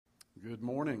Good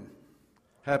morning.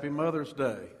 Happy Mother's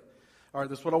Day. All right,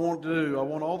 this is what I want to do. I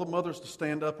want all the mothers to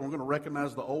stand up, and we're going to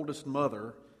recognize the oldest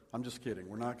mother. I'm just kidding.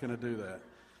 We're not going to do that.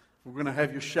 We're going to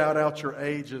have you shout out your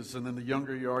ages, and then the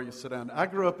younger you are, you sit down.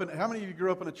 How many of you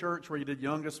grew up in a church where you did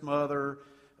youngest mother,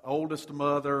 oldest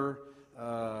mother,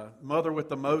 mother with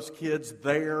the most kids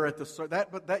there at the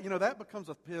that becomes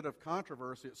a bit of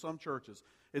controversy at some churches.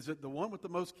 Is it the one with the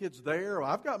most kids there? Well,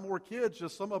 I've got more kids,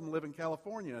 just some of them live in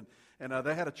California, and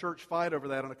they had a church fight over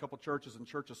that in a couple churches, and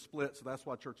churches split, so that's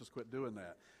why churches quit doing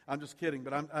that. I'm just kidding,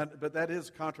 but that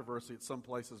is controversy at some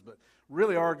places. But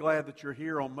really are glad that you're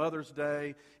here on Mother's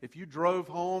Day. If you drove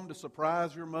home to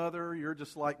surprise your mother, you're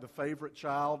just like the favorite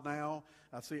child now.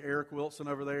 I see Eric Wilson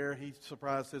over there. He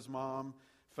surprised his mom.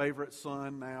 Favorite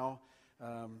son now.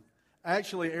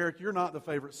 Actually, Eric, you're not the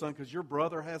favorite son because your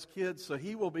brother has kids, so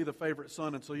he will be the favorite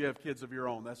son until you have kids of your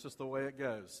own. That's just the way it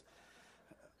goes.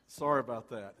 Sorry about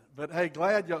that. But hey,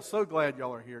 so glad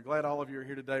y'all are here. Glad all of you are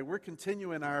here today. We're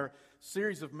continuing our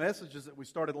series of messages that we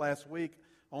started last week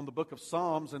on the book of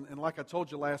Psalms. And like I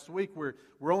told you last week, we're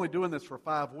only doing this for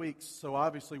 5 weeks, so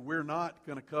obviously we're not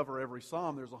going to cover every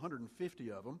psalm. There's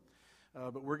 150 of them.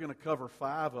 But we're going to cover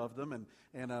 5 of them,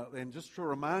 and just to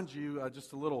remind you,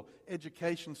 just a little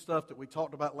education stuff that we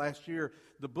talked about last year.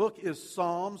 The book is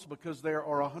Psalms because there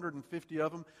are 150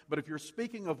 of them. But if you're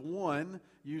speaking of one,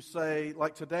 you say,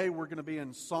 like today, we're going to be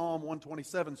in Psalm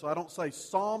 127. So I don't say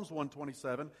Psalms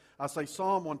 127. I say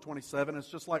Psalm 127. It's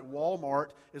just like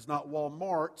Walmart is not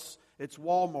Walmarts. It's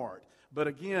Walmart. But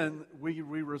again, we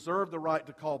reserve the right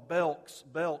to call Belks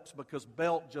because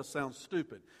Belk just sounds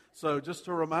stupid. So just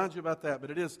to remind you about that. But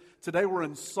today we're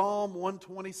in Psalm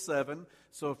 127.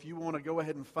 So if you want to go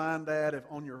ahead and find that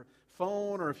on your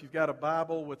phone or if you've got a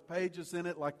Bible with pages in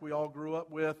it like we all grew up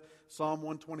with, Psalm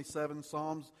 127,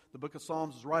 the book of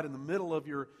Psalms is right in the middle of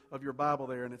your Bible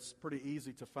there, and it's pretty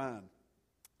easy to find.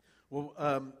 Well,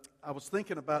 I was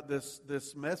thinking about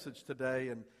this message today,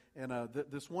 and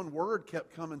this one word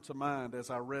kept coming to mind as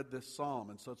I read this psalm,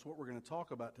 and so it's what we're going to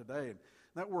talk about today. And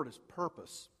that word is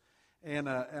purpose. And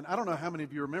I don't know how many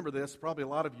of you remember this. Probably a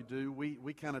lot of you do.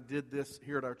 We kind of did this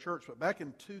here at our church. But back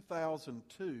in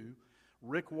 2002,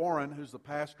 Rick Warren, who's the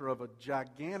pastor of a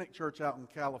gigantic church out in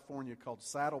California called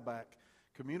Saddleback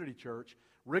Community Church,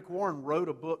 Rick Warren wrote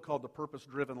a book called The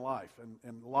Purpose-Driven Life,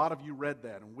 and a lot of you read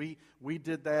that. And we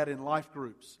did that in life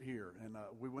groups here, and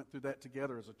we went through that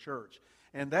together as a church.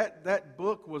 And that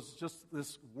book was just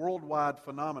this worldwide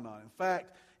phenomenon. In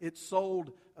fact, it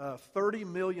sold 30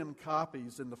 million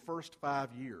copies in the first 5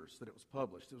 years that it was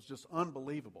published. It was just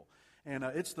unbelievable. And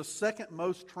it's the second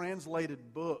most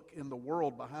translated book in the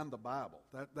world behind the Bible.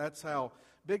 That's how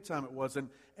big time it was.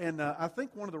 And I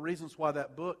think one of the reasons why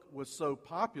that book was so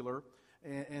popular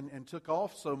and took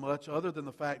off so much, other than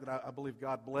the fact that I believe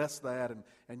God blessed that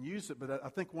and used it, but I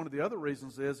think one of the other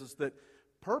reasons is that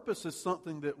purpose is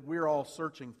something that we're all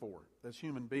searching for as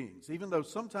human beings. Even though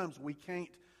sometimes we can't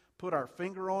put our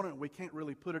finger on it and we can't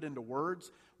really put it into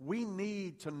words, we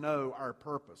need to know our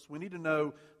purpose. We need to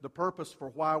know the purpose for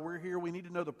why we're here. We need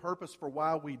to know the purpose for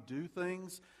why we do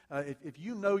things. If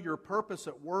you know your purpose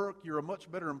at work, you're a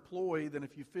much better employee than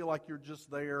if you feel like you're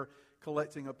just there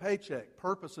collecting a paycheck.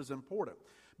 Purpose is important.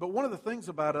 But one of the things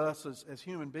about us as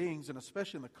human beings, and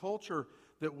especially in the culture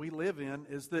that we live in,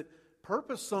 is that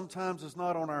purpose sometimes is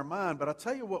not on our mind. But I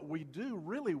tell you what we do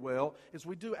really well is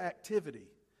we do activity.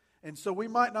 And so we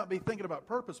might not be thinking about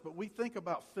purpose, but we think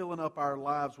about filling up our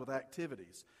lives with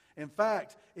activities. In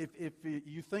fact, if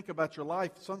you think about your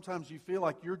life, sometimes you feel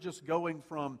like you're just going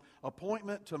from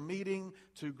appointment to meeting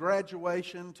to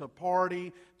graduation to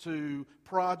party to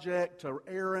project to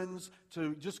errands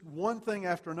to just one thing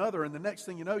after another. And the next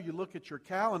thing you know, you look at your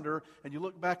calendar and you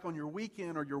look back on your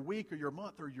weekend or your week or your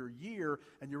month or your year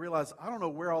and you realize, I don't know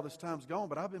where all this time's gone,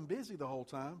 but I've been busy the whole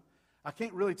time. I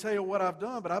can't really tell you what I've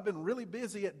done, but I've been really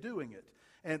busy at doing it.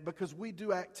 And because we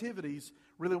do activities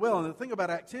really well. And the thing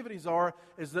about activities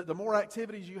is that the more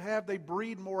activities you have, they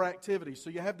breed more activities.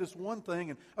 So you have this one thing,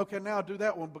 and okay, now I do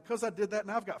that one. Because I did that,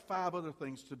 now I've got 5 other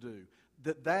things to do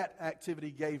that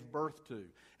activity gave birth to.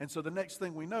 And so the next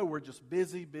thing we know, we're just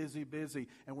busy,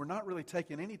 and we're not really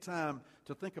taking any time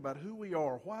to think about who we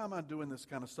are. Why am I doing this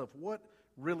kind of stuff? What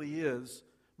really is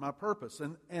my purpose?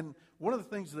 And one of the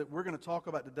things that we're going to talk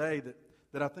about today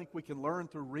that I think we can learn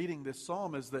through reading this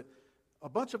psalm is that a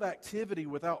bunch of activity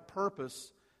without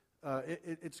purpose,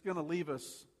 it's going to leave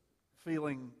us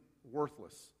feeling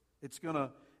worthless. It's going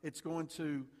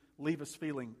to leave us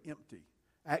feeling empty.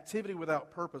 Activity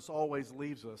without purpose always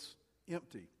leaves us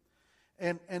empty.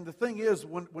 And the thing is,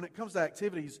 when it comes to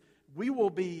activities, we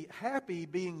will be happy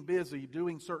being busy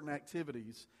doing certain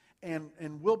activities,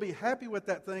 and we'll be happy with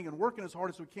that thing and working as hard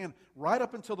as we can right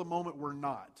up until the moment we're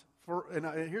not.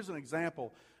 Here's an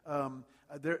example.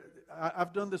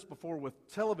 I've done this before with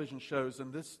television shows,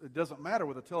 and it doesn't matter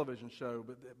with a television show,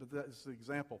 but that's the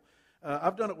example.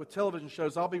 I've done it with television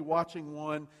shows. I'll be watching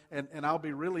one, and I'll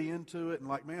be really into it, and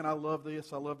like, man, I love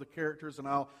this. I love the characters, and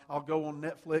I'll go on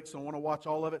Netflix and want to watch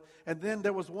all of it. And then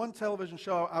there was one television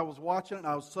show I was watching, and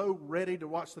I was so ready to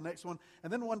watch the next one.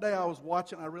 And then one day I was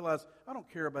watching, and I realized I don't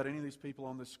care about any of these people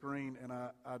on this screen, and I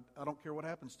don't care what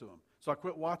happens to them. So I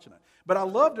quit watching it. But I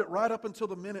loved it right up until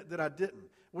the minute that I didn't,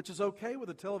 which is okay with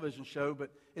a television show,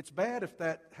 but it's bad if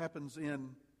that happens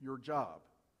in your job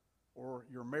or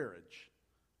your marriage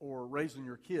or raising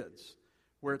your kids,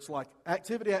 where it's like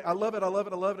activity, I love it,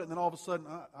 and then all of a sudden,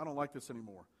 I don't like this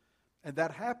anymore. And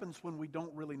that happens when we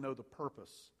don't really know the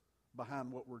purpose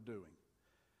behind what we're doing.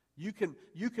 You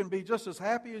can be just as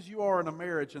happy as you are in a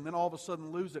marriage and then all of a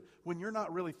sudden lose it when you're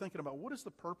not really thinking about what is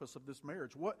the purpose of this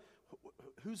marriage?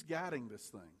 Who's guiding this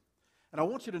thing? And I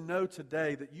want you to know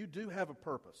today that you do have a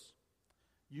purpose.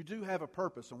 You do have a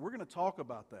purpose, and we're going to talk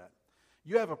about that.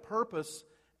 You have a purpose,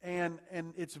 and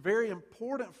it's very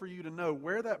important for you to know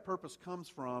where that purpose comes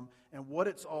from and what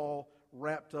it's all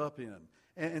wrapped up in.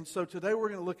 And so today we're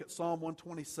going to look at Psalm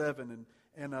 127,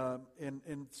 and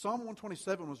Psalm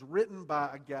 127 was written by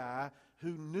a guy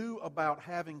who knew about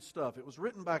having stuff. It was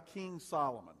written by King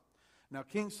Solomon. Now,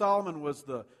 King Solomon was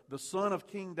the son of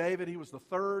King David. He was the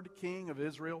third king of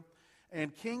Israel.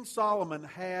 And King Solomon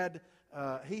there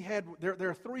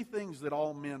are three things that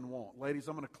all men want. Ladies,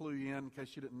 I'm going to clue you in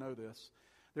case you didn't know this.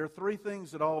 There are three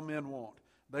things that all men want.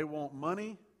 They want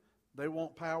money, they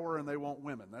want power, and they want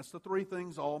women. That's the three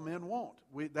things all men want.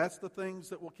 That's the things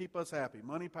that will keep us happy: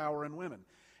 money, power, and women.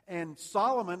 And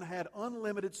Solomon had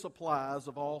unlimited supplies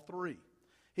of all three.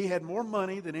 He had more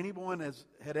money than anyone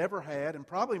had ever had, and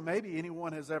probably maybe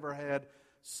anyone has ever had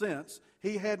since.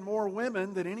 He had more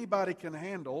women than anybody can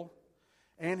handle,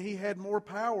 and he had more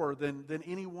power than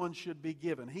anyone should be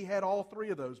given. He had all three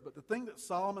of those. But the thing that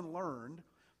Solomon learned,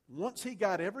 once he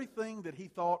got everything that he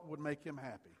thought would make him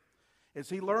happy, is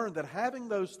he learned that having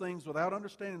those things without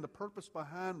understanding the purpose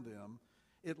behind them,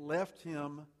 it left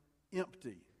him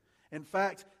empty. In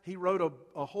fact, he wrote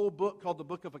a whole book called the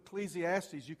Book of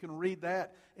Ecclesiastes. You can read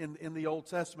that in the Old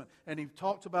Testament. And he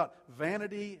talked about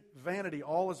vanity,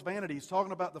 all is vanity. He's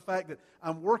talking about the fact that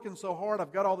I'm working so hard,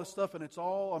 I've got all this stuff, and it's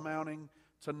all amounting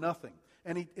to nothing.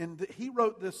 And he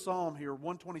wrote this psalm here,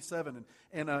 127,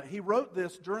 and he wrote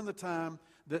this during the time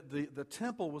that the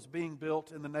temple was being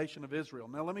built in the nation of Israel.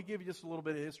 Now, let me give you just a little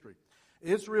bit of history.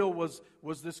 Israel was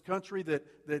this country that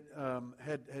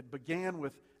had began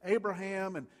with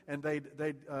Abraham, and they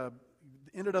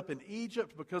ended up in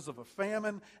Egypt because of a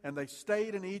famine, and they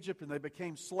stayed in Egypt, and they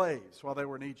became slaves while they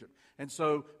were in Egypt. And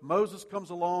so Moses comes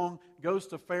along, goes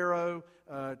to Pharaoh,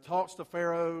 talks to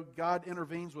Pharaoh. God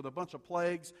intervenes with a bunch of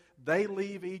plagues. They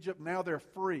leave Egypt. Now they're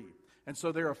free. And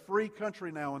so they're a free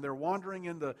country now, and they're wandering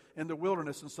in the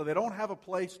wilderness, and so they don't have a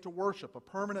place to worship, a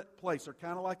permanent place. They're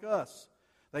kind of like us.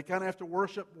 They kind of have to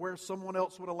worship where someone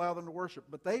else would allow them to worship.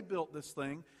 But they built this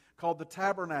thing called the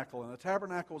tabernacle. And the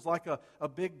tabernacle was like a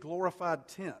big glorified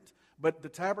tent. But the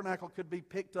tabernacle could be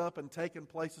picked up and taken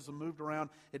places and moved around.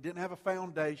 It didn't have a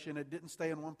foundation. It didn't stay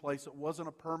in one place. It wasn't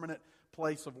a permanent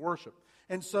place of worship.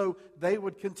 And so they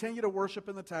would continue to worship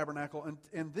in the tabernacle.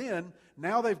 And then,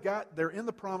 now they're in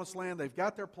the promised land. They've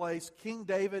got their place. King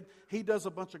David, he does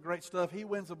a bunch of great stuff. He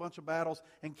wins a bunch of battles.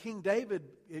 And King David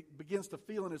begins to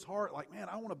feel in his heart like, man,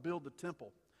 I want to build the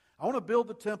temple. I want to build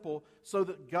the temple so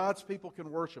that God's people can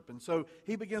worship. And so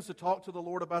he begins to talk to the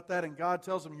Lord about that, and God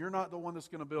tells him, you're not the one that's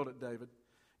going to build it, David.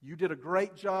 You did a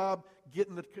great job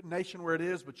getting the nation where it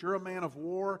is, but you're a man of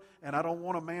war, and I don't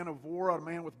want a man of war, a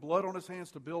man with blood on his hands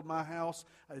to build my house.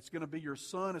 It's going to be your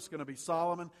son. It's going to be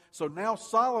Solomon. So now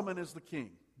Solomon is the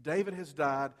king. David has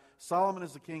died. Solomon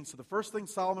is the king. So the first thing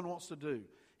Solomon wants to do,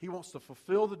 he wants to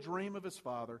fulfill the dream of his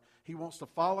father. He wants to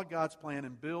follow God's plan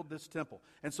and build this temple.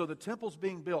 And so the temple's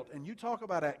being built. And you talk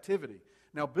about activity.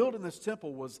 Now, building this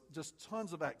temple was just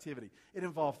tons of activity. It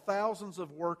involved thousands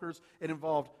of workers. It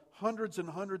involved hundreds and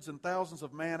hundreds and thousands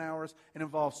of man hours. It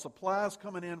involved supplies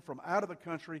coming in from out of the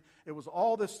country. It was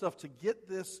all this stuff to get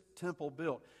this temple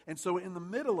built. And so in the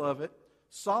middle of it,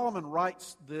 Solomon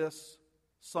writes this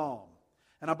psalm.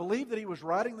 And I believe that he was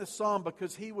writing this psalm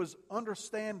because he was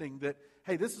understanding that,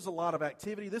 hey, this is a lot of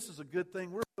activity. This is a good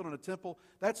thing. We're building a temple.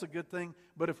 That's a good thing.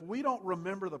 But if we don't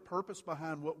remember the purpose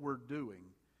behind what we're doing,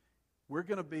 we're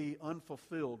going to be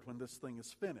unfulfilled when this thing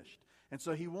is finished. And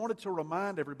so he wanted to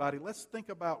remind everybody, let's think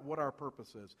about what our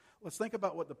purpose is. Let's think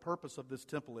about what the purpose of this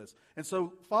temple is. And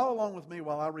so follow along with me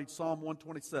while I read Psalm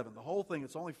 127. The whole thing,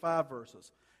 it's only 5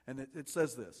 verses. And it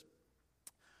says this: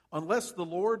 "Unless the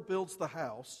Lord builds the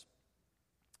house,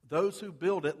 those who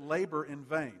build it labor in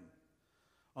vain.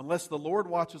 Unless the Lord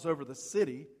watches over the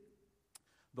city,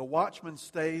 the watchman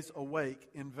stays awake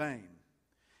in vain.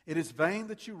 It is vain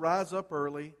that you rise up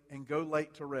early and go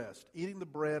late to rest, eating the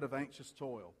bread of anxious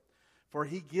toil. For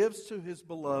he gives to his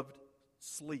beloved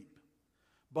sleep.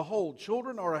 Behold,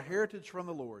 children are a heritage from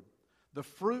the Lord, the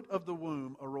fruit of the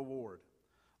womb a reward.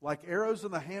 Like arrows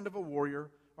in the hand of a warrior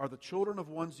are the children of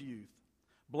one's youth.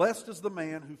 Blessed is the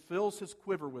man who fills his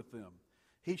quiver with them.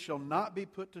 He shall not be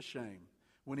put to shame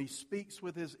when he speaks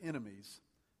with his enemies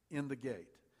in the gate."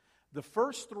 The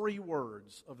first 3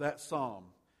 words of that psalm,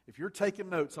 if you're taking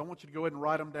notes, I want you to go ahead and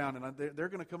write them down. And they're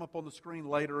going to come up on the screen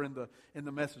later in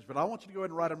the message. But I want you to go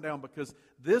ahead and write them down, because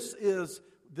this is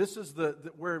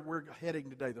where we're heading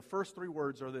today. The first 3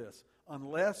 words are this: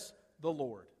 unless the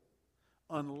Lord.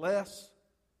 Unless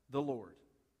the Lord.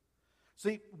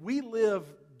 See, we live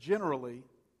generally,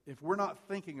 if we're not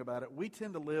thinking about it, we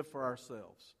tend to live for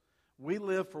ourselves. We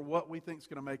live for what we think is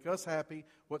going to make us happy,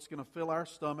 what's going to fill our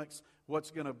stomachs,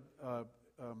 what's going to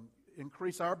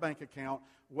increase our bank account,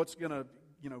 what's going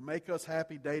to make us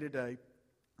happy day to day.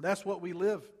 That's what we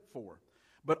live for.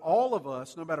 But all of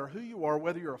us, no matter who you are,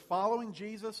 whether you're following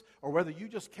Jesus or whether you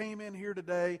just came in here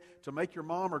today to make your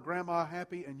mom or grandma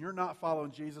happy and you're not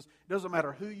following Jesus, it doesn't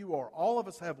matter who you are. All of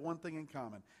us have one thing in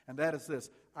common, and that is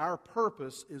this: our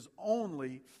purpose is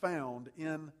only found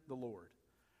in the Lord.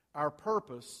 Our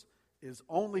purpose is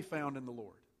only found in the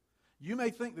Lord. You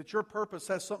may think that your purpose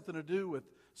has something to do with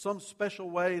some special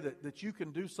way that you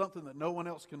can do something that no one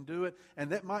else can do it,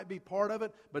 and that might be part of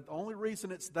it, but the only reason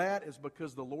it's that is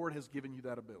because the Lord has given you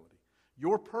that ability.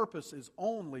 Your purpose is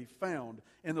only found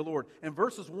in the Lord. And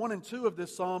verses 1 and 2 of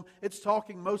this psalm, it's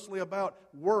talking mostly about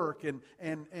work and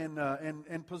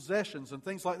possessions and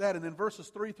things like that. And then verses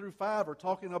 3 through 5 are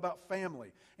talking about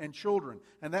family and children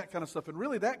and that kind of stuff. And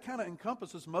really that kind of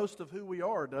encompasses most of who we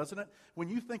are, doesn't it? When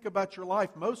you think about your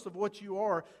life, most of what you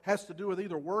are has to do with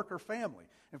either work or family.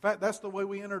 In fact, that's the way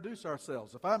we introduce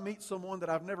ourselves. If I meet someone that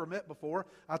I've never met before,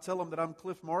 I tell them that I'm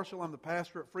Cliff Marshall. I'm the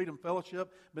pastor at Freedom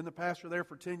Fellowship. Been the pastor there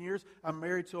for 10 years. I'm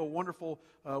married to a wonderful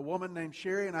woman named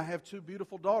Sherry, and I have 2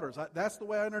 beautiful daughters. That's the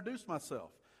way I introduce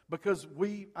myself, because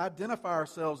we identify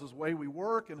ourselves as the way we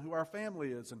work and who our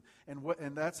family is,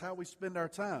 and that's how we spend our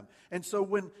time. And so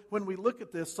when we look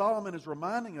at this, Solomon is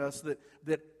reminding us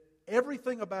that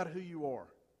everything about who you are,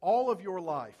 all of your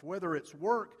life, whether it's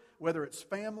work, whether it's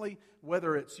family,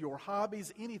 whether it's your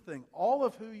hobbies, anything, all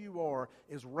of who you are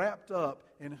is wrapped up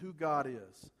in who God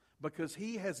is, because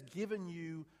He has given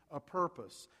you a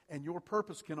purpose, and your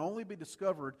purpose can only be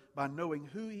discovered by knowing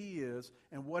who He is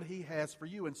and what He has for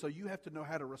you. And so you have to know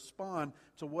how to respond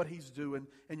to what He's doing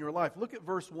in your life. Look at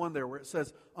verse 1 there, where it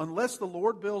says, "Unless the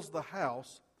Lord builds the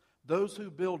house, those who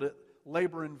build it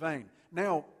labor in vain."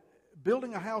 Now,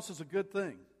 building a house is a good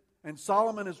thing, and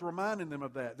Solomon is reminding them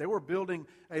of that. They were building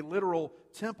a literal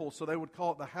temple, so they would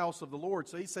call it the house of the Lord.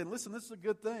 So he's saying, listen, this is a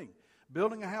good thing.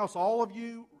 Building a house, all of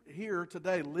you here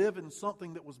today live in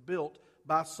something that was built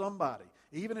by somebody.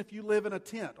 Even if you live in a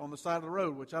tent on the side of the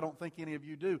road, which I don't think any of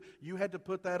you do, you had to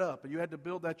put that up, and you had to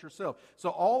build that yourself. So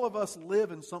all of us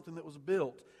live in something that was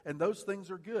built, and those things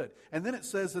are good. And then it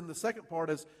says in the second part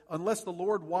is, unless the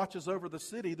Lord watches over the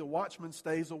city, the watchman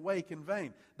stays awake in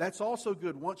vain. That's also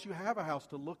good once you have a house,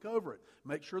 to look over it.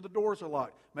 Make sure the doors are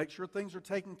locked. Make sure things are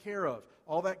taken care of.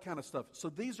 All that kind of stuff. So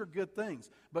these are good things.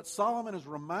 But Solomon is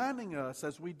reminding us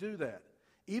as we do that,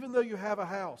 even though you have a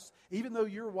house, even though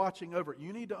you're watching over it,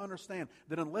 you need to understand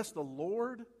that unless the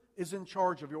Lord is in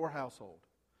charge of your household,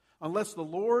 unless the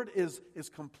Lord is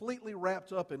completely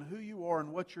wrapped up in who you are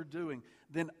and what you're doing,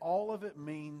 then all of it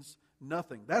means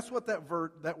nothing. That's what that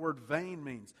word vain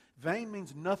means. Vain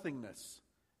means nothingness.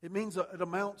 It means it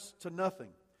amounts to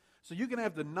nothing. So you can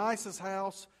have the nicest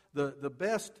house, the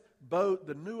best boat,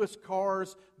 the newest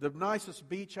cars, the nicest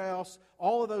beach house,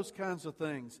 all of those kinds of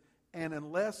things. And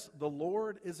unless the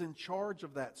Lord is in charge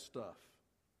of that stuff,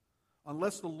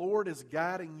 unless the Lord is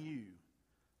guiding you,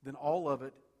 then all of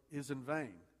it is in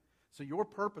vain. So your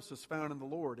purpose is found in the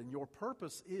Lord, and your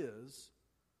purpose is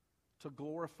to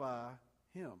glorify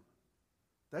Him.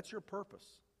 That's your purpose.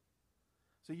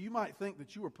 So you might think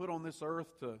that you were put on this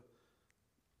earth to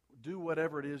do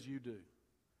whatever it is you do.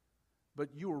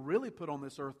 But you were really put on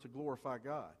this earth to glorify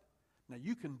God. Now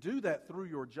you can do that through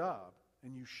your job,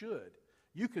 and you should.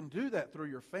 You can do that through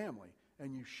your family,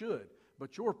 and you should.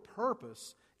 But your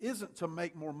purpose isn't to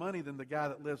make more money than the guy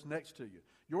that lives next to you.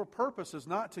 Your purpose is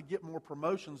not to get more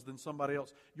promotions than somebody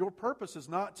else. Your purpose is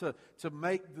not to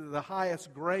make the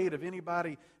highest grade of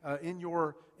anybody in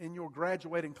your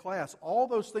graduating class. All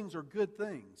those things are good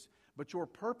things. But your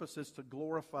purpose is to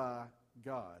glorify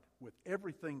God with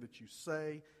everything that you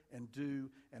say and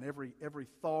do and every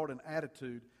thought and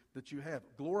attitude that you have.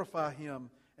 Glorify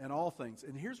Him in all things.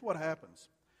 And here's what happens.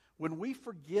 When we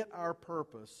forget our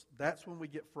purpose, that's when we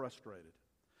get frustrated.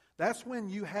 That's when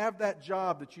you have that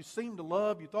job that you seem to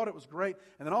love, you thought it was great,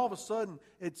 and then all of a sudden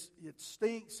it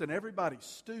stinks and everybody's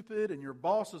stupid and your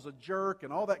boss is a jerk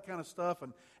and all that kind of stuff.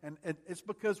 And it's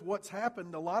because what's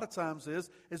happened a lot of times is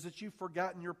that you've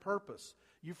forgotten your purpose.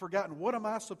 You've forgotten, what am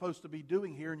I supposed to be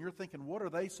doing here? And you're thinking, what are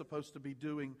they supposed to be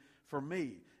doing for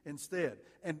me instead?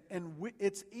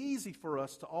 It's easy for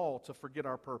us to forget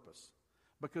our purpose,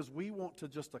 because we want to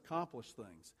just accomplish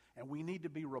things. And we need to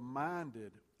be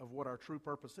reminded of what our true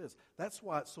purpose is. That's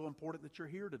why it's so important that you're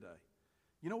here today.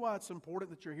 You know why it's important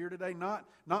that you're here today? Not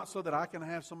so that I can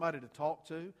have somebody to talk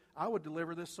to. I would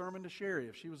deliver this sermon to Sherry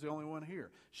if she was the only one here.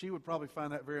 She would probably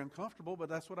find that very uncomfortable, but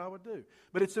that's what I would do.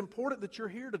 But it's important that you're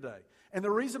here today. And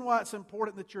the reason why it's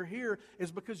important that you're here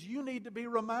is because you need to be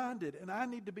reminded, and I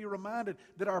need to be reminded,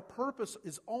 that our purpose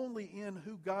is only in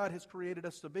who God has created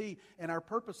us to be, and our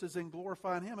purpose is in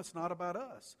glorifying Him. It's not about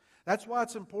us. That's why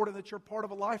it's important that you're part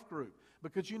of a life group,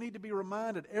 because you need to be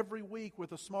reminded every week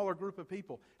with a smaller group of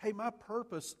people, hey, my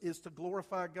purpose is to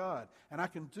glorify God, and I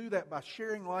can do that by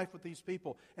sharing life with these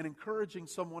people and encouraging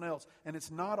someone else, and it's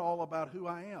not all about who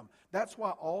I am. That's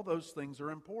why all those things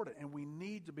are important, and we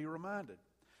need to be reminded.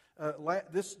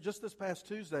 This past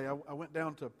Tuesday, I went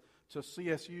down to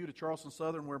CSU, to Charleston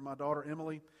Southern, where my daughter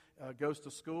Emily goes to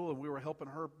school, and we were helping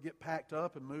her get packed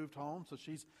up and moved home, so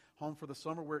she's home for the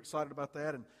summer. We're excited about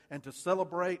that. And to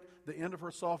celebrate the end of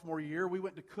her sophomore year, we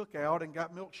went to Cookout and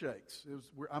got milkshakes.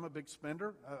 I'm a big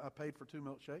spender. I paid for 2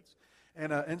 milkshakes.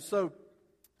 And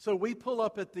so we pull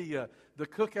up at the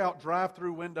Cookout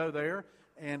drive-through window there,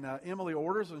 and Emily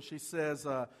orders, and she says,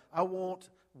 I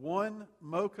want 1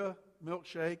 mocha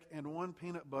milkshake and 1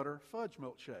 peanut butter fudge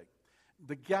milkshake.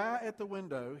 The guy at the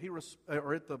window,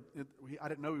 I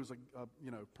didn't know he was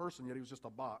a person yet. He was just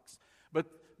a box.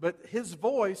 But his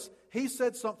voice, he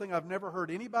said something I've never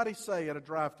heard anybody say at a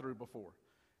drive-through before.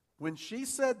 When she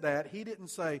said that, he didn't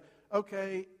say,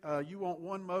 okay, you want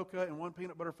 1 mocha and 1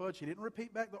 peanut butter fudge. He didn't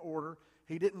repeat back the order.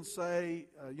 He didn't say,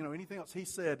 anything else. He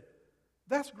said,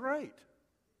 that's great.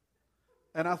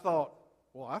 And I thought,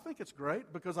 well, I think it's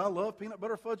great because I love peanut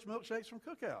butter fudge milkshakes from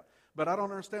Cookout. But I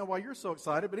don't understand why you're so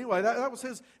excited. But anyway, that was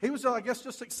his. He was, I guess,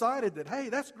 just excited that, hey,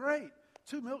 that's great.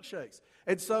 2 milkshakes.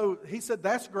 And so he said,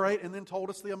 that's great, and then told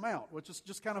us the amount, which is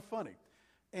just kind of funny.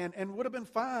 And would have been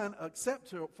fine,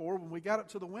 except for when we got up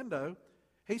to the window,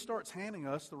 he starts handing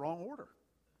us the wrong order.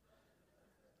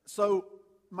 So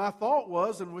my thought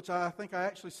was, and which I think I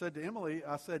actually said to Emily,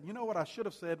 I said, you know what I should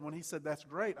have said when he said that's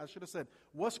great? I should have said,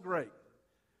 what's great?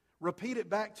 Repeat it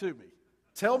back to me.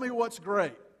 Tell me what's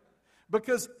great.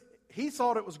 Because he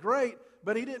thought it was great,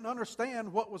 but he didn't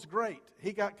understand what was great.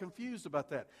 He got confused about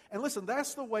that. And listen,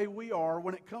 that's the way we are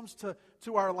when it comes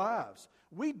to our lives.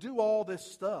 We do all this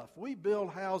stuff. We build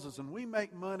houses and we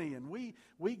make money and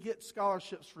we get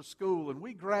scholarships for school and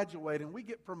we graduate and we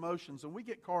get promotions and we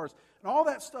get cars. And all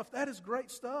that stuff, that is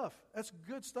great stuff. That's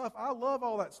good stuff. I love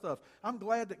all that stuff. I'm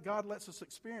glad that God lets us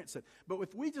experience it. But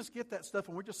if we just get that stuff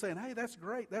and we're just saying, hey, that's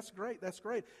great, that's great, that's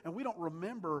great, and we don't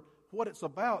remember what it's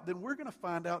about, then we're going to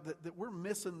find out that we're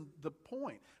missing the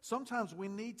point. Sometimes we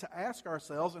need to ask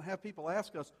ourselves and have people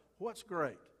ask us, what's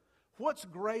great? What's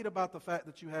great about the fact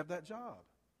that you have that job?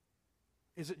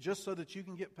 Is it just so that you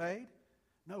can get paid?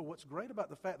 No, what's great about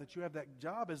the fact that you have that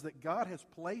job is that God has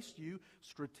placed you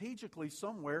strategically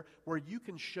somewhere where you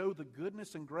can show the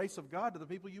goodness and grace of God to the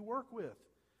people you work with.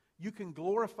 You can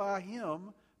glorify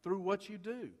Him through what you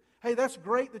do. Hey, that's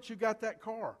great that you got that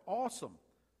car. Awesome.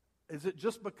 Is it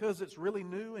just because it's really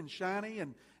new and shiny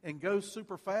and goes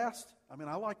super fast? I mean,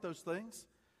 I like those things.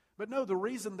 But no, the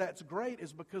reason that's great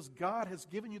is because God has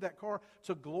given you that car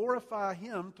to glorify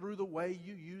Him through the way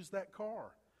you use that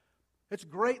car. It's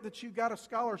great that you got a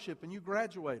scholarship and you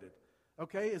graduated.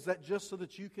 Okay, is that just so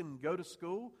that you can go to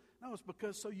school? No, it's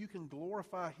because so you can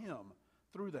glorify Him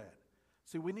through that.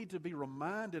 See, we need to be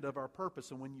reminded of our purpose.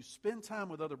 And when you spend time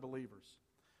with other believers,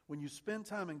 when you spend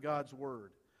time in God's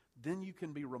Word, then you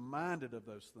can be reminded of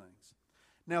those things.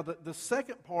 Now, the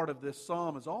second part of this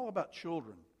psalm is all about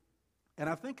children. And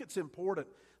I think it's important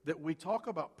that we talk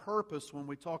about purpose when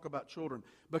we talk about children,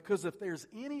 because if there's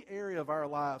any area of our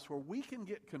lives where we can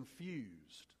get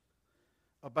confused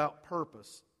about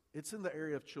purpose, it's in the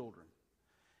area of children.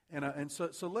 And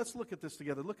so let's look at this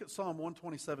together. Look at Psalm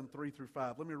 127, 3 through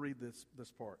 5. Let me read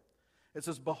this part. It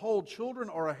says, "Behold, children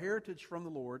are a heritage from the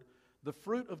Lord, the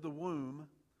fruit of the womb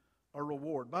a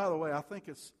reward." By the way, I think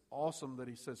it's awesome that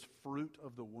he says fruit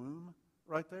of the womb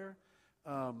right there.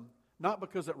 Not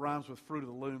because it rhymes with fruit of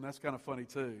the loom. That's kind of funny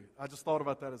too. I just thought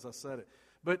about that as I said it.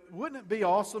 But wouldn't it be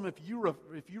awesome if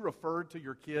you referred to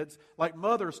your kids, like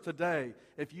mothers today,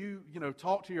 if you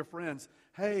talk to your friends,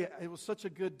 "Hey, it was such a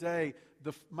good day.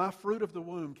 My fruit of the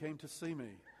womb came to see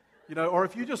me." Or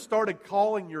if you just started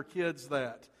calling your kids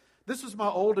that. "This is my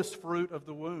oldest fruit of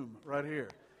the womb right here.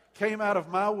 Came out of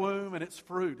my womb and it's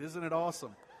fruit." Isn't it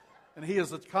awesome? And he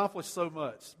has accomplished so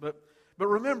much. But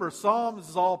remember, Psalms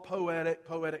is all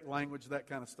poetic language, that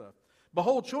kind of stuff.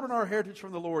 "Behold, children are a heritage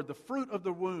from the Lord, the fruit of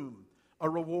the womb a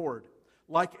reward.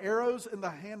 Like arrows in the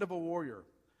hand of a warrior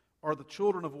are the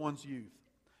children of one's youth.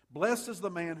 Blessed is the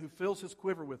man who fills his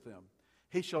quiver with them.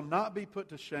 He shall not be put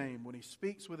to shame when he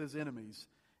speaks with his enemies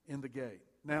in the gate."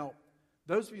 Now,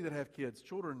 those of you that have kids,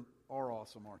 children are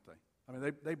awesome, aren't they? I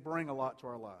mean, they bring a lot to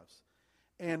our lives.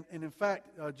 And in fact,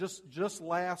 just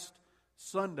last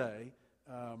Sunday,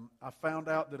 I found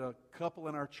out that a couple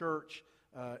in our church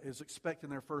is expecting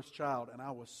their first child, and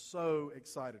I was so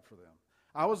excited for them.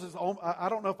 I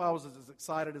don't know if I was as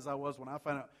excited as I was when I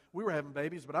found out we were having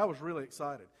babies, but I was really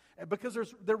excited. Because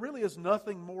there really is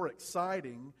nothing more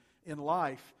exciting in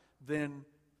life than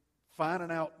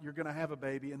finding out you're going to have a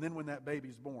baby, and then when that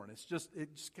baby's born. It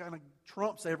just kind of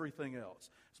trumps everything else.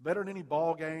 It's better than any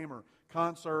ball game or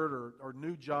concert or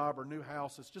new job or new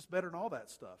house. It's just better than all that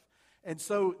stuff. And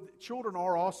so children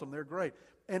are awesome. They're great.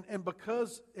 And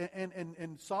because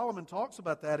Solomon talks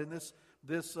about that in this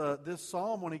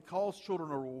psalm when he calls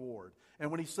children a reward. And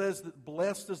when he says that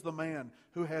blessed is the man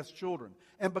who has children.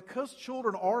 And because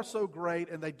children are so great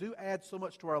and they do add so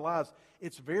much to our lives,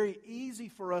 it's very easy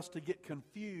for us to get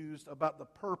confused about the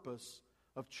purpose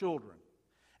of children.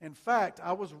 In fact,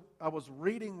 I was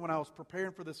reading when I was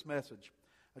preparing for this message.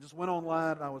 I just went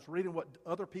online and I was reading what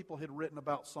other people had written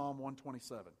about Psalm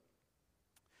 127.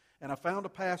 And I found a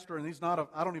pastor, and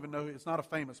I don't even know, it's not a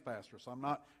famous pastor, so I'm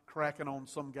not cracking on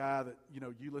some guy that,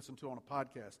 you listen to on a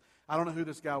podcast. I don't know who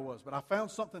this guy was, but I found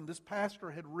something this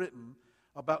pastor had written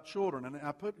about children, and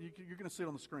you're going to see it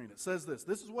on the screen. It says this.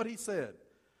 This is what he said.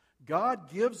 "God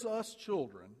gives us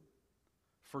children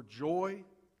for joy,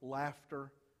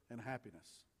 laughter, and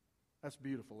happiness." That's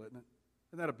beautiful, isn't it?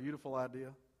 Isn't that a beautiful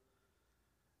idea?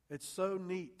 It's so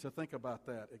neat to think about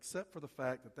that, except for the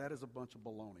fact that is a bunch of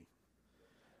baloney.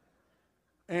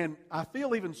 And I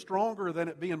feel even stronger than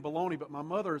it being baloney, but my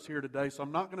mother is here today, so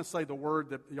I'm not going to say the word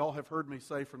that y'all have heard me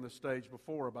say from this stage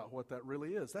before about what that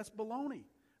really is. That's baloney.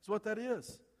 That's what that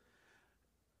is.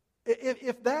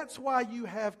 If that's why you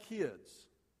have kids,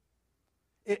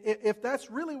 if that's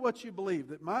really what you believe,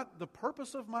 that the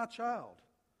purpose of my child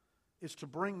is to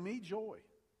bring me joy,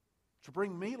 to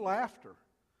bring me laughter,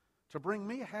 to bring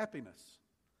me happiness,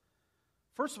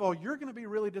 first of all, you're going to be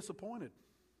really disappointed.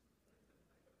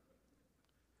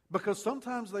 Because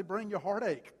sometimes they bring you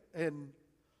heartache and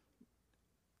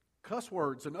cuss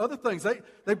words and other things.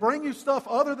 They bring you stuff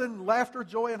other than laughter,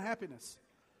 joy, and happiness.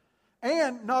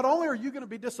 And not only are you going to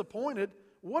be disappointed,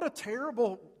 what a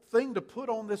terrible thing to put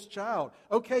on this child.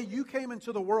 Okay, you came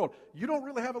into the world. You don't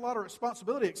really have a lot of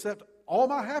responsibility except all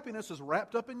my happiness is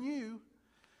wrapped up in you.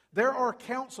 There are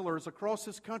counselors across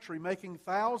this country making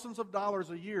thousands of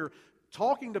dollars a year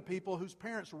talking to people whose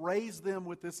parents raised them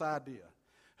with this idea.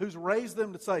 Who's raised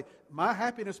them to say, my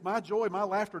happiness, my joy, my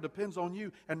laughter depends on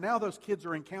you. And now those kids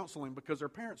are in counseling because their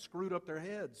parents screwed up their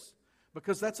heads.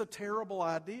 Because that's a terrible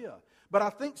idea. But I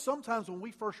think sometimes when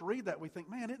we first read that, we think,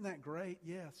 man, isn't that great?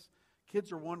 Yes,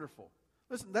 kids are wonderful.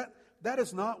 Listen, that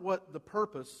is not what the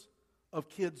purpose of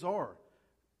kids are.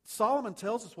 Solomon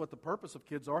tells us what the purpose of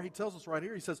kids are. He tells us right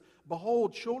here, he says,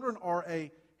 "Behold, children are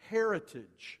a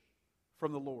heritage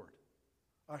from the Lord."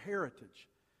 A heritage.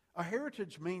 A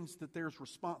heritage means that there's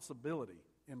responsibility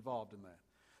involved in that.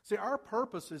 See, the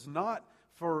purpose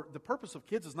of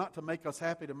kids is not to make us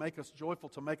happy, to make us joyful,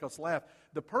 to make us laugh.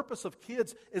 The purpose of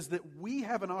kids is that we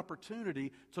have an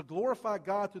opportunity to glorify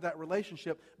God through that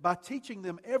relationship by teaching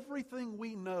them everything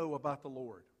we know about the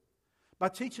Lord. By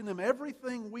teaching them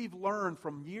everything we've learned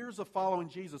from years of following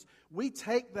Jesus, we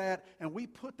take that and we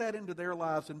put that into their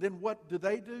lives. And then what do?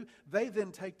 They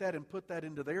then take that and put that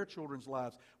into their children's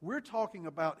lives. We're talking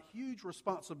about huge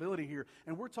responsibility here.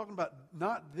 And we're talking about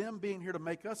not them being here to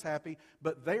make us happy,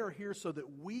 but they are here so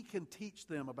that we can teach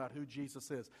them about who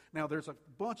Jesus is. Now, there's a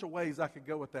bunch of ways I could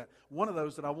go with that. One of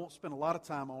those that I won't spend a lot of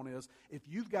time on is if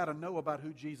you've got to know about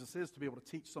who Jesus is to be able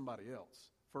to teach somebody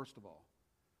else, first of all.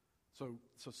 So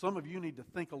some of you need to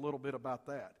think a little bit about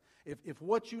that. If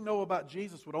what you know about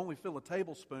Jesus would only fill a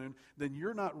tablespoon, then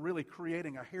you're not really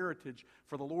creating a heritage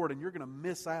for the Lord, and you're going to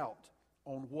miss out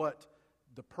on what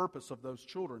the purpose of those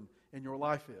children in your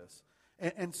life is.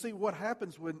 And see what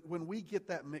happens when we get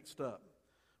that mixed up.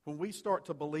 When we start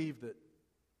to believe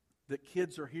that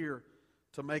kids are here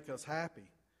to make us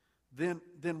happy, then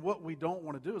what we don't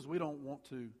want to do is we don't want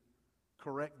to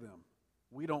correct them.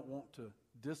 We don't want to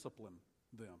discipline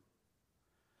them.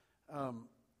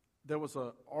 There was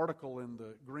an article in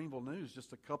the Greenville News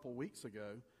just a couple weeks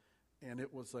ago, and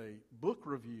it was a book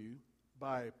review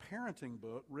by a parenting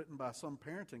book written by some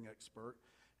parenting expert.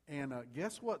 And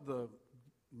guess what the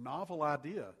novel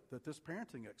idea that this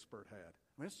parenting expert had?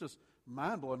 I mean, it's just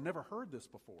mind-blowing. I've never heard this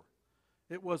before.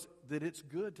 It was that it's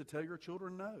good to tell your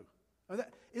children no. I mean,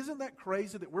 isn't that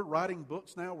crazy that we're writing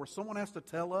books now where someone has to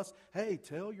tell us, hey,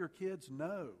 tell your kids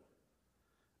no?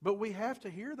 But we have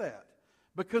to hear that.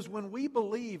 Because when we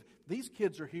believe these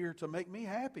kids are here to make me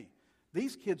happy,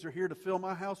 these kids are here to fill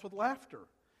my house with laughter.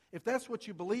 If that's what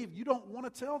you believe, you don't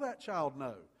want to tell that child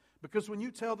no. Because when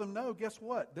you tell them no, guess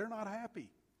what? They're not happy.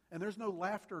 And there's no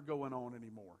laughter going on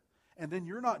anymore. And then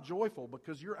you're not joyful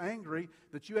because you're angry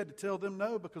that you had to tell them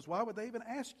no, because why would they even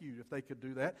ask you if they could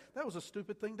do that? That was a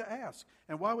stupid thing to ask.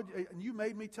 And and you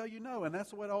made me tell you no, and that's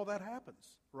the way all that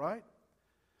happens, right?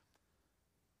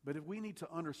 But if we need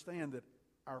to understand that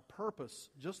our purpose,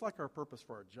 just like our purpose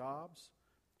for our jobs,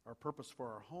 our purpose for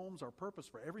our homes, our purpose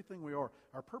for everything we are,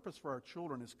 our purpose for our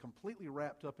children is completely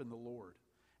wrapped up in the Lord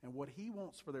and what He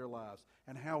wants for their lives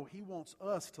and how He wants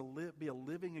us to be a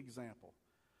living example,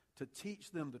 to teach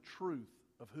them the truth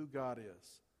of who God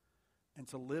is and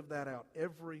to live that out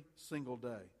every single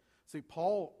day. See,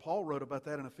 Paul wrote about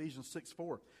that in Ephesians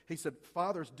 6:4. He said,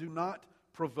 "Fathers, do not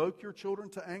provoke your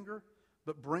children to anger,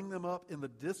 but bring them up in the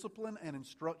discipline and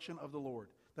instruction of the Lord."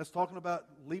 That's talking about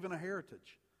leaving a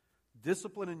heritage.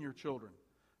 Disciplining your children.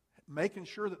 Making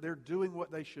sure that they're doing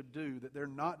what they should do, that they're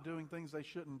not doing things they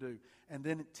shouldn't do, and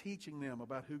then teaching them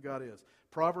about who God is.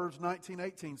 Proverbs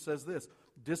 19:18 says this,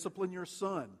 "Discipline your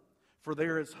son, for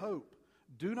there is hope.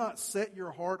 Do not set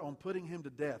your heart on putting him to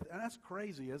death." And that's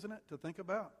crazy, isn't it, to think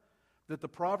about? That the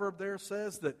proverb there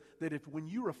says that if when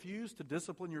you refuse to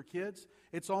discipline your kids,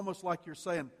 it's almost like you're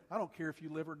saying, I don't care if you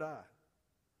live or die.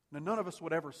 Now, none of us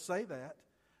would ever say that,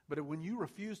 but when you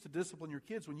refuse to discipline your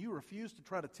kids, when you refuse to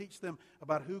try to teach them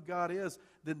about who God is,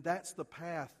 then that's the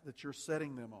path that you're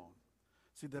setting them on.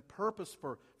 See, the purpose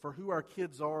for who our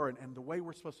kids are and the way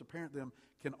we're supposed to parent them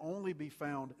can only be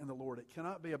found in the Lord. It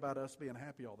cannot be about us being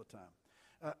happy all the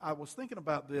time. I was thinking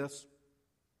about this,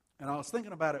 and I was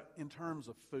thinking about it in terms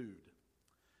of food.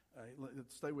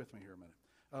 Stay with me here a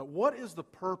minute. What is the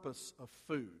purpose of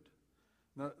food?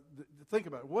 Now, think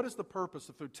about it. What is the purpose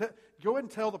of food? Go ahead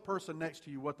and tell the person next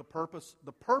to you what the purpose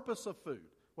of food.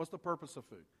 What's the purpose of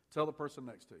food? Tell the person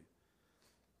next to you.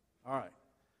 All right.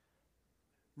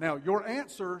 Now, your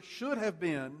answer should have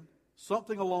been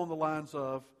something along the lines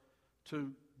of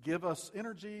to give us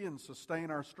energy and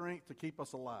sustain our strength to keep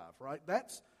us alive, right?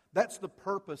 That's the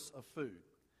purpose of food.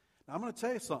 Now, I'm going to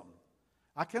tell you something.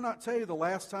 I cannot tell you the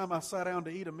last time I sat down to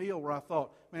eat a meal where I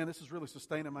thought, man, this is really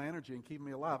sustaining my energy and keeping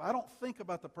me alive. I don't think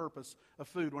about the purpose of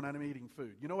food when I'm eating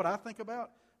food. You know what I think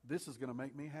about? This is going to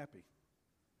make me happy.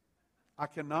 I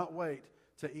cannot wait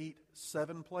to eat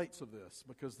 7 plates of this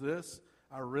because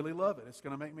I really love it. It's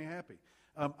going to make me happy.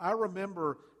 I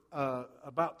remember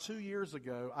about 2 years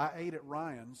ago, I ate at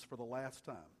Ryan's for the last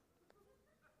time.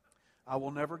 I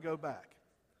will never go back.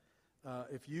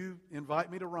 If you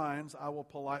invite me to Ryan's, I will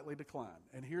politely decline.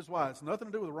 And here's why. It's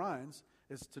nothing to do with Ryan's.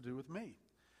 It's to do with me.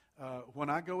 When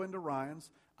I go into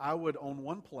Ryan's, on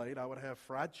one plate, I would have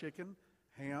fried chicken,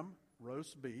 ham,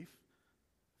 roast beef,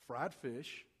 fried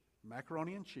fish,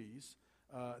 macaroni and cheese.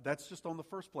 That's just on the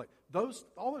first plate.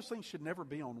 All those things should never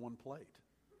be on one plate.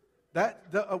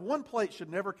 One plate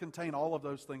should never contain all of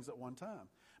those things at one time.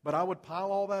 But I would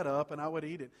pile all that up and I would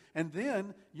eat it. And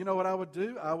then, you know what I would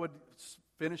do? I would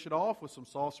finish it off with some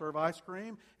soft serve ice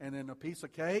cream and then a piece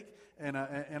of cake and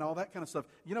all that kind of stuff.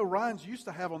 You know, Ryan's used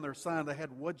to have on their sign, they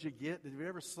had "What'd you get?" Did you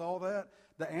ever saw that?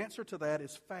 The answer to that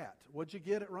is fat. What'd you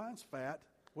get at Ryan's? Fat.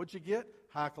 What'd you get?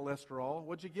 High cholesterol.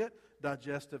 What'd you get?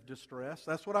 Digestive distress.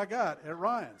 That's what I got at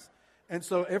Ryan's. And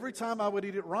so every time I would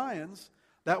eat at Ryan's,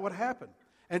 that would happen.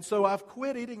 And so I've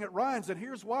quit eating at Ryan's, and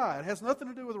here's why. It has nothing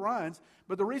to do with Ryan's,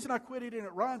 but the reason I quit eating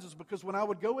at Ryan's is because when I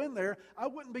would go in there, I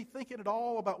wouldn't be thinking at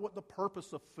all about what the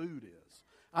purpose of food is.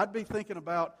 I'd be thinking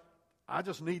about, I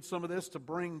just need some of this to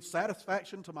bring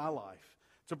satisfaction to my life,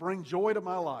 to bring joy to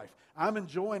my life. I'm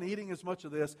enjoying eating as much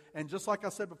of this, and just like I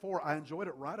said before, I enjoyed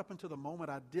it right up until the moment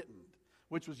I didn't.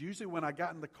 which was usually when I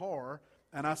got in the car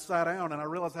and I sat down and I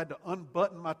realized I had to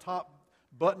unbutton my top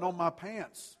button on my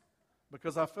pants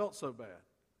because I felt so bad.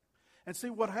 And see,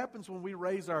 what happens when we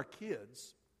raise our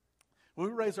kids,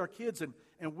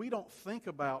 and we don't think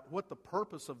about what the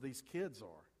purpose of these kids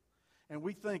are. And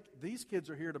we think, these kids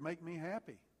are here to make me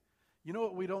happy. You know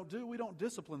what we don't do? We don't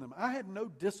discipline them. I had no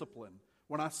discipline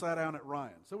when I sat down at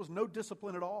Ryan's. There was no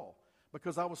discipline at all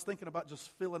because I was thinking about just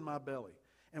filling my belly.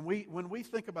 And when we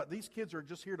think about these kids are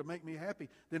just here to make me happy,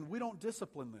 then we don't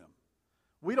discipline them.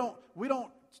 We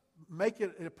don't make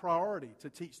it a priority to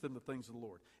teach them the things of the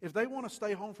Lord. If they want to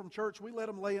stay home from church, we let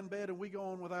them lay in bed and we go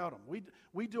on without them.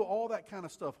 We do all that kind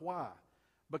of stuff. Why?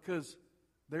 Because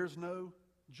there's no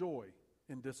joy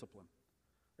in discipline.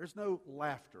 There's no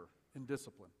laughter in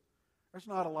discipline. There's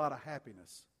not a lot of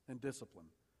happiness in discipline,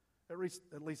 at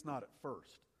least not at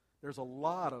first. There's a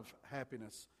lot of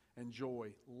happiness and joy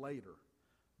later.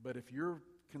 But if you're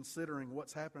considering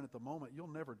what's happening at the moment, you'll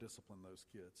never discipline those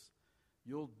kids.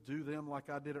 You'll do them like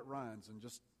I did at Ryan's and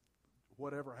just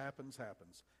whatever happens,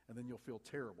 happens. And then you'll feel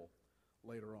terrible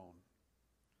later on.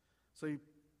 See,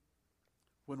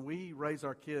 when we raise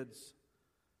our kids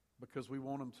because we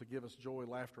want them to give us joy,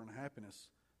 laughter, and happiness,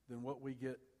 then what we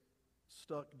get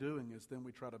stuck doing is then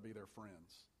we try to be their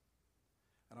friends.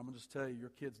 And I'm going to just tell you, your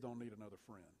kids don't need another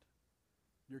friend.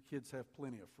 Your kids have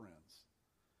plenty of friends.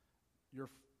 Your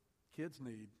kids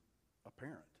need a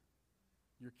parent.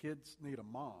 Your kids need a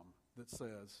mom that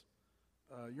says,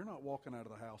 you're not walking out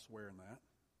of the house wearing that.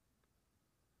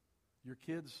 Your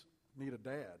kids need a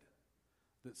dad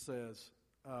that says,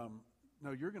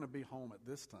 no, you're going to be home at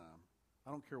this time.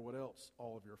 I don't care what else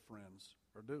all of your friends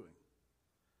are doing.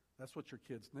 That's what your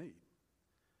kids need.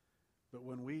 But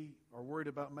when we are worried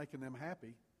about making them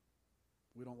happy,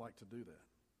 we don't like to do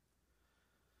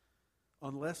that.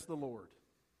 Unless the Lord.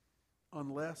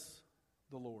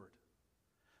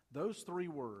 Those three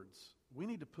words, we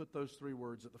need to put those three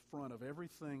words at the front of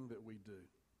everything that we do.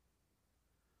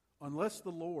 Unless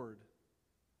the Lord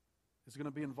is going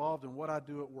to be involved in what I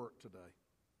do at work today,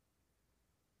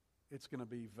 it's going to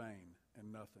be vain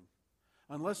and nothing.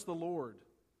 Unless the Lord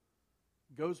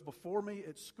goes before me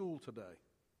at school today,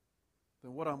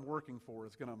 then what I'm working for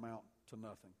is going to amount to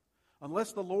nothing.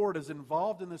 Unless the Lord is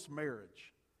involved in this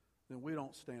marriage, then we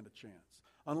don't stand a chance.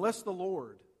 Unless the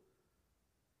Lord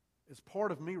is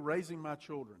part of me raising my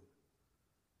children,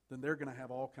 then they're going to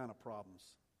have all kind of problems.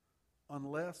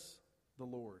 Unless the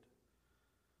Lord.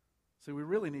 See, we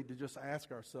really need to just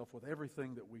ask ourselves with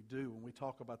everything that we do when we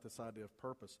talk about this idea of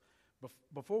purpose.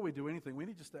 Before we do anything, we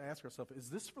need just to ask ourselves, is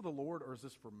this for the Lord or is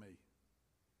this for me?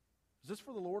 Is this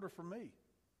for the Lord or for me?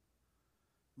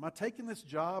 Am I taking this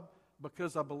job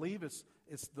because I believe it's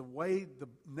the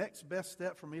next best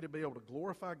step for me to be able to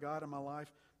glorify God in my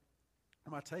life?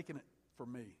 Am I taking it for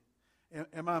me?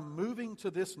 Am I moving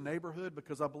to this neighborhood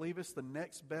because I believe it's the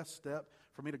next best step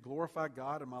for me to glorify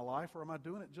God in my life, or am I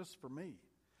doing it just for me?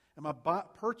 Am I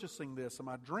purchasing this? Am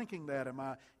I drinking that? Am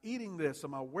I eating this?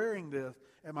 Am I wearing this?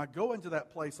 Am I going to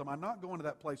that place? Am I not going to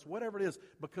that place? Whatever it is,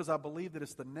 because I believe that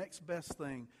it's the next best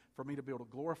thing for me to be able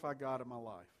to glorify God in my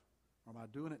life. Or am I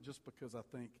doing it just because I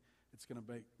think it's going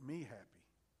to make me happy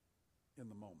in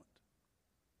the moment?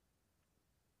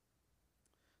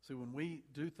 See, when we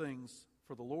do things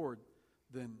for the Lord,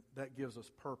 then that gives us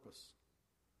purpose,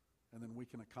 and then we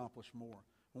can accomplish more.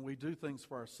 When we do things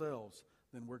for ourselves,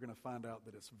 then we're going to find out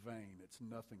that it's vain, it's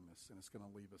nothingness, and it's going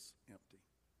to leave us empty.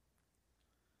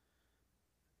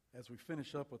 As we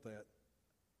finish up with that,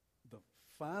 the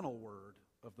final word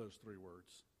of those three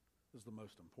words is the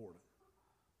most important.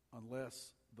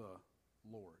 Unless the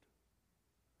Lord.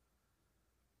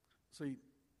 See,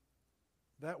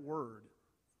 that word,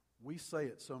 we say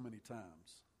it so many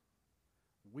times.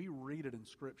 We read it in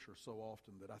Scripture so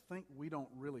often that I think we don't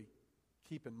really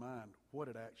keep in mind what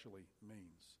it actually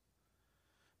means.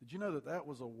 Did you know that that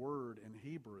was a word in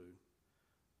Hebrew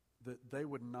that they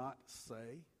would not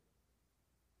say?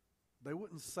 They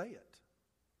wouldn't say it.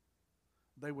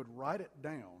 They would write it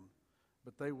down,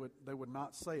 but they would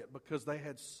not say it because they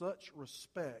had such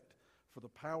respect for the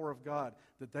power of God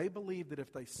that they believed that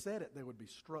if they said it, they would be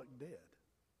struck dead.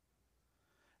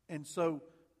 And so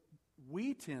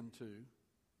we tend to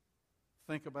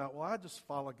think about, well, I just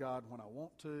follow God when I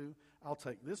want to. I'll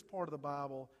take this part of the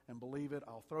Bible and believe it.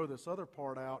 I'll throw this other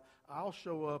part out. I'll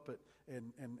show up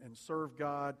and serve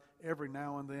God every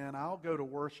now and then. I'll go to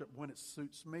worship when it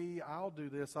suits me. I'll do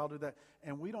this, I'll do that.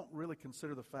 And we don't really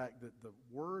consider the fact that the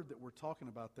word that we're talking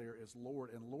about there is Lord,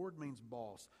 and Lord means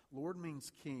boss. Lord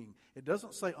means king. It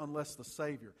doesn't say unless the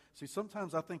Savior. See,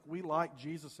 sometimes I think we like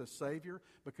Jesus as Savior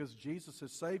because Jesus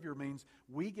as Savior means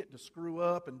we get to screw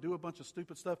up and do a bunch of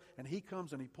stupid stuff, and He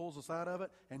comes and He pulls us out of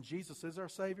it, and Jesus is our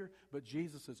Savior, but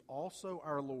Jesus is also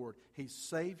our Lord. He's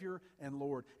Savior and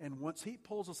Lord. And once He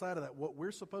pulls us out of that, what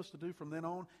we're supposed to do from then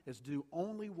on is do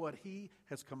only what He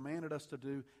has commanded us to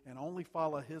do and only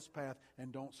follow His path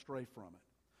and don't stray from it.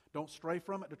 Don't stray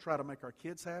from it to try to make our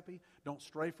kids happy. Don't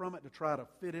stray from it to try to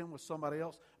fit in with somebody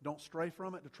else. Don't stray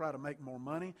from it to try to make more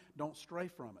money. Don't stray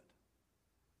from it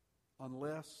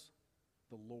unless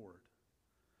the Lord.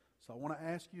 So I want to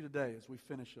ask you today as we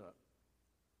finish up,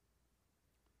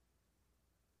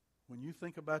 when you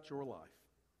think about your life,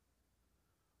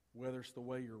 whether it's the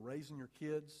way you're raising your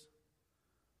kids,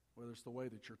 whether it's the way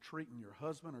that you're treating your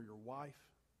husband or your wife,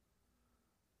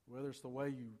 whether it's the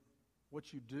way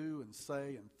what you do and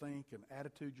say and think and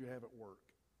attitude you have at work,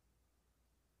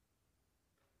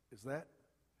 is that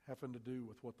having to do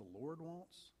with what the Lord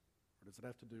wants, or does it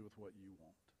have to do with what you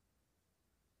want?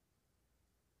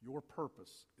 Your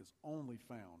purpose is only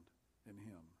found in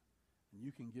Him, and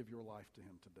you can give your life to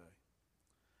Him today.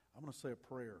 I'm going to say a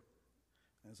prayer.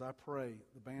 As I pray,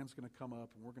 the band's going to come up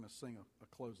and we're going to sing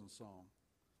a closing song.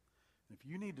 And if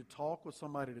you need to talk with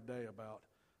somebody today about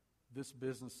this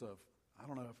business of, I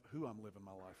don't know who I'm living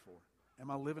my life for. Am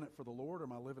I living it for the Lord or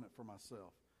am I living it for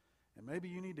myself? And maybe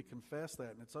you need to confess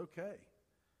that, and it's okay.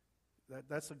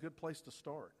 That's a good place to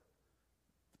start.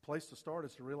 The place to start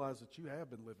is to realize that you have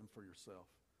been living for yourself,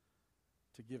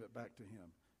 to give it back to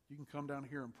Him. You can come down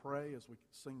here and pray as we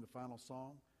sing the final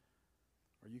song,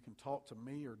 or you can talk to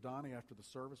me or Donnie after the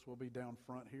service. We'll be down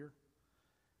front here,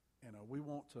 and we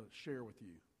want to share with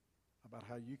you about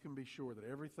how you can be sure that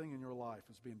everything in your life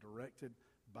is being directed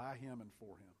by Him and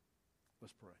for Him.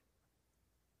 Let's pray.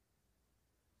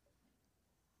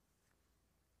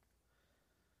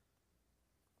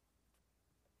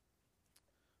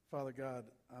 Father God,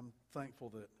 I'm thankful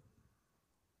that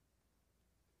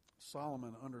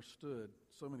Solomon understood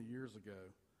so many years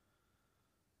ago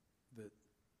that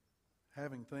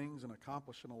having things and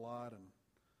accomplishing a lot and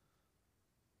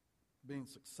being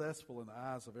successful in the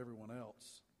eyes of everyone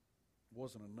else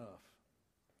wasn't enough.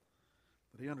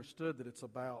 That he understood that it's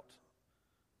about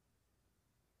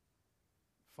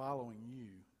following you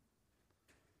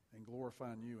and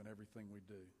glorifying you in everything we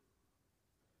do.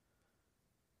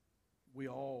 We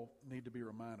all need to be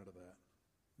reminded of that,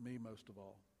 me most of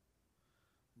all.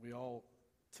 We all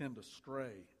tend to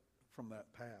stray from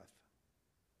that path.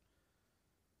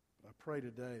 But I pray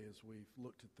today as we've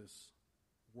looked at this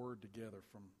word together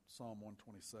from Psalm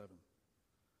 127,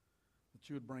 that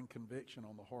you would bring conviction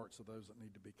on the hearts of those that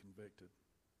need to be convicted.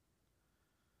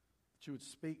 That you would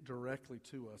speak directly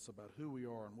to us about who we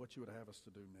are and what you would have us to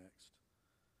do next.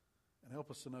 And help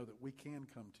us to know that we can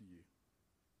come to you.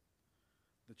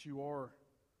 That you are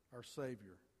our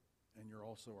Savior and you're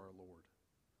also our Lord.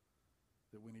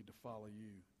 That we need to follow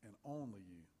you and only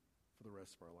you for the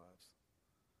rest of our lives.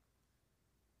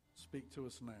 Speak to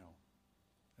us now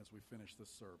as we finish this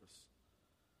service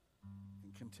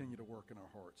and continue to work in our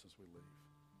hearts as we leave.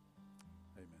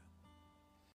 Amen.